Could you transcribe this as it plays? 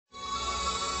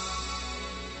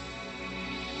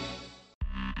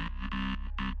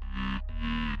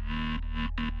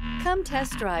Come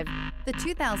test drive the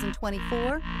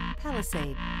 2024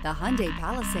 Palisade. The Hyundai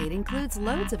Palisade includes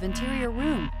loads of interior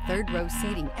room, third-row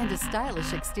seating, and a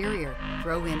stylish exterior.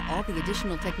 Throw in all the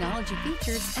additional technology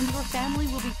features and your family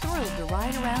will be thrilled to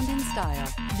ride around in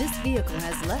style. This vehicle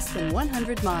has less than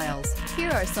 100 miles.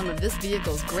 Here are some of this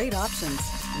vehicle's great options: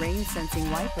 rain-sensing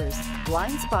wipers,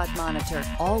 blind spot monitor,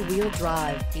 all-wheel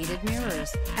drive, heated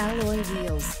mirrors, alloy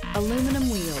wheels, aluminum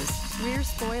wheels, rear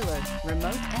spoiler,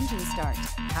 remote engine start,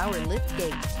 power lift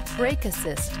gate, brake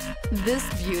assist. This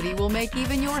beauty will make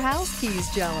even your house keys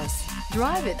jealous.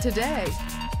 Drive it today.